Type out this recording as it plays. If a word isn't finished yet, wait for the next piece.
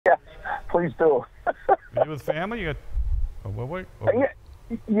Please do. Are you with family? You got, wait.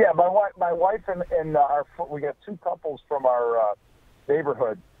 Yeah, my wife and we got two couples from our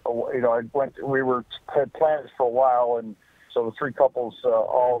neighborhood. You know, we had plans for a while, and so the three couples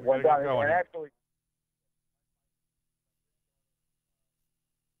all went down. And actually,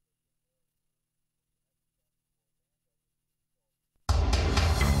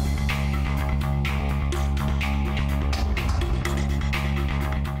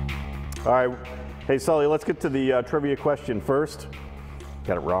 all right. Hey, Sully, let's get to the trivia question first.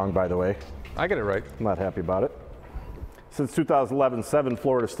 Got it wrong, by the way. I get it right. I'm not happy about it. Since 2011, 7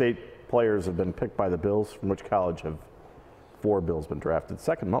 Florida State players have been picked by the Bills. From which college have 4 Bills been drafted?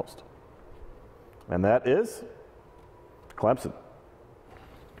 Second most. And that is Clemson.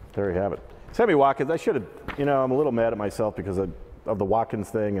 There you have it. Sammy Watkins, I should have, you know, I'm a little mad at myself because of the Watkins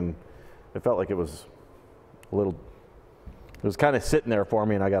thing, and it felt like it was a little, it was kind of sitting there for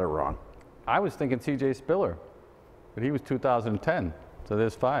me, and I got it wrong. I was thinking C.J. Spiller, but he was 2010, so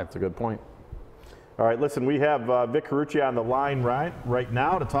there's 5. That's a good point. All right, listen, we have Vic Carucci on the line right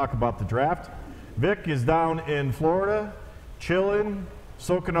now to talk about the draft. Vic is down in Florida, chilling,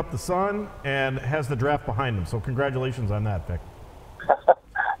 soaking up the sun, and has the draft behind him. So congratulations on that, Vic.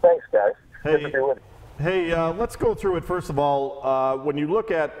 Thanks, guys. Hey, let's go through it. First of all, when you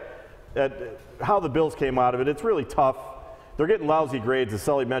look at how the Bills came out of it, it's really tough. They're getting lousy grades, as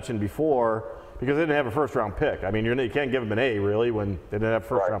Sully mentioned before, because they didn't have a first-round pick. I mean, you can't give them an A, really, when they didn't have a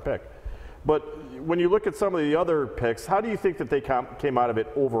first-round pick. But when you look at some of the other picks, how do you think that they came out of it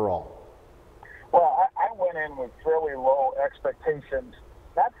overall? Well, I went in with fairly low expectations,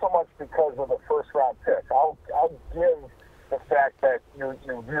 not so much because of the first-round pick. I'll give the fact that you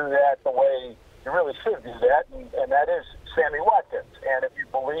view that the way you really should view that, and that is Sammy Watkins. And if you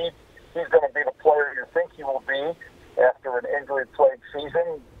believe he's going to be the player you think he will be after an injury-plagued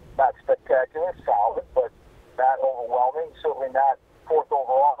season, not spectacular, solid, but not overwhelming, certainly not fourth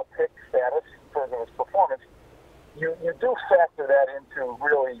overall pick status in terms of his performance, you do factor that into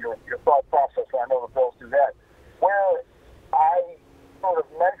really your thought process. I know the Bills do that. Where I sort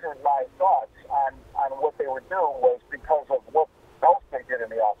of measured my thoughts on what they would do was because of what else they did in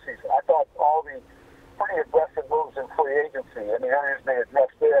the offseason. I thought all the pretty aggressive moves in free agency and the areas they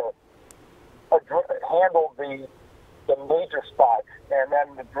addressed there handled the major spots, and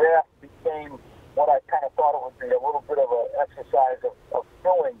then the draft became what I kind of thought it would be, a little bit of an exercise of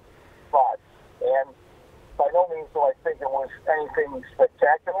filling spots. And by no means do I think it was anything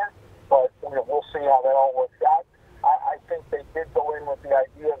spectacular, but we'll see how that all works out. I think they did go in with the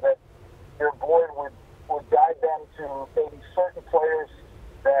idea that their board would guide them to maybe certain players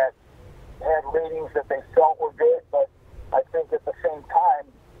that had ratings that they felt were good, but I think at the same time,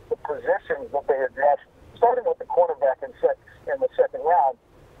 the positions that they addressed, starting with the cornerback in the second round,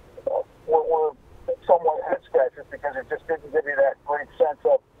 were somewhat head scratchers because it just didn't give you that great sense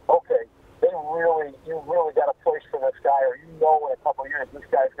of, okay, you really got a place for this guy, or in a couple of years this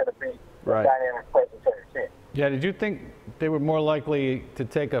guy's going to be a dynamic presence on your team. Yeah, did you think they were more likely to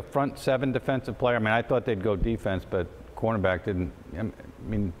take a front 7 defensive player? I mean, I thought they'd go defense, but cornerback didn't. I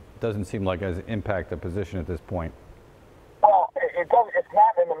mean, doesn't seem like it has impact the position at this point. Well, it does. It's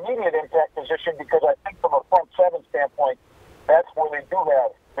not an immediate impact position because I think from a front 7 standpoint, that's where they do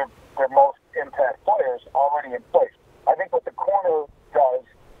have their most impact players already in place. I think what the corner does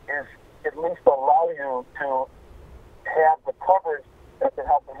is at least allow you to have the coverage that can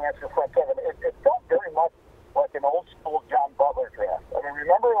help enhance your front 7. It felt very much like an old school John Butler draft. I mean,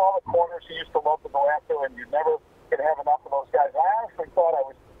 remember all the corners he used to love to go after, and you never could have enough of those guys? I honestly thought I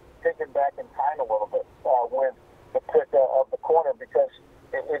was taken back in time a little bit with the pick of the corner, because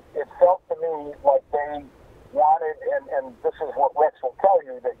it felt to me like they wanted, and this is what Rex will tell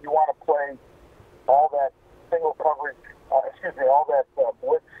you, that you want to play all that single coverage, all that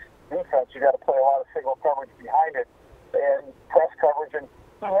blitz defense. You got to play a lot of single coverage behind it and press coverage. And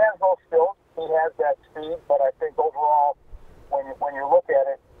he has those skills. He has that speed. But I think overall, when you look at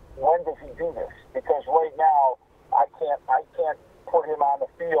it, when does he do this? Because right now, I can't put him on the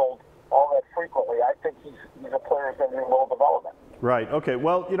field all that frequently. I think he's a player who's going to do low development. Right. Okay.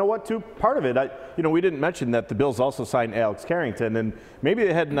 Well, you know what? Too part of it, we didn't mention that the Bills also signed Alex Carrington, and maybe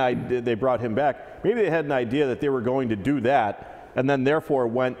they had an idea. They brought him back. Maybe they had an idea that they were going to do that, and then therefore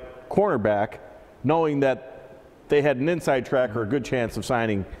went cornerback, knowing that they had an inside track or a good chance of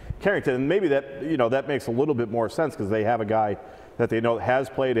signing Carrington. And maybe that that makes a little bit more sense because they have a guy that they know has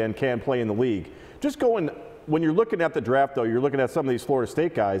played and can play in the league. Just going when you're looking at the draft, though, you're looking at some of these Florida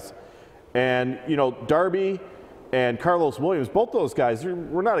State guys, and Darby and Carlos Williams, both those guys,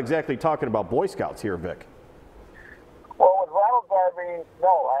 we're not exactly talking about Boy Scouts here, Vic. Well, with Ronald Darby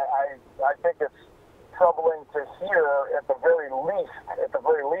no, I think it's troubling to hear at the very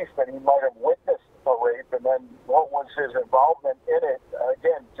least that he might have witnessed a rape, and then what was his involvement in it.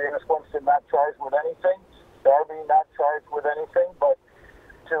 Again, Jameis Winston not charged with anything, Darby not charged with anything, but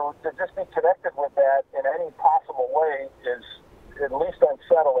to just be connected with that in any possible way is at least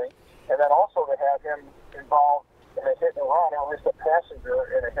unsettling, and then also to have him involved in a hit and run, or at least a passenger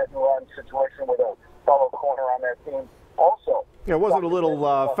in a hit and run situation with a fellow corner on that team also. Yeah, it wasn't a little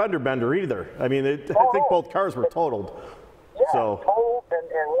fender bender either. I mean, I think both cars were totaled. Yeah, so. totaled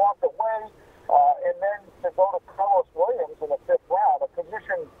and walked away. And then to go to Carlos Williams in the 5th round, a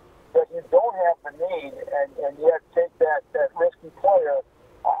position that you don't have the need, and yet take that risky player,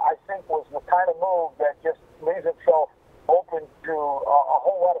 I think was the kind of move that just leaves itself open to a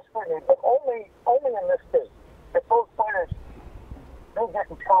whole lot of scrutiny, but only in this case. If those players do get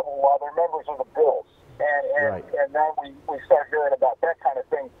in trouble while they're members of the Bills, and now we start hearing about that kind of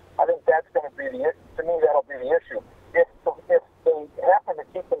thing, I think that's going to be to me, that'll be the issue. If they happen to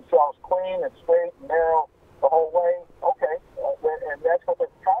keep themselves clean and straight and narrow the whole way, okay, and that's what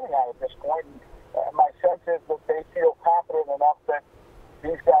they're counting on at this point. And my sense is that they feel confident enough that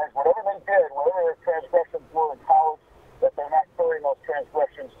these guys, whatever they did, whatever their transgressions were in college, that they're not carrying those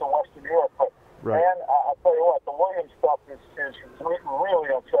transgressions to Western Europe. But man, I'll tell you what, the Williams stuff is really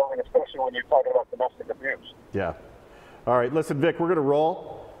unsettling, especially when you're talking about domestic abuse. Yeah. All right, listen, Vic, we're going to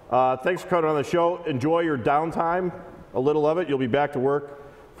roll. Thanks for coming on the show. Enjoy your downtime, a little of it. You'll be back to work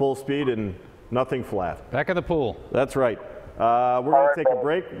full speed and nothing flat. Back in the pool. That's right. We're going to take a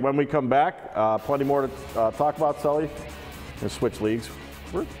break. When we come back, plenty more to talk about, Sully, and switch leagues.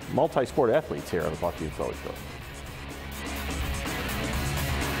 We're multi-sport athletes here on the Bucky Sully Show.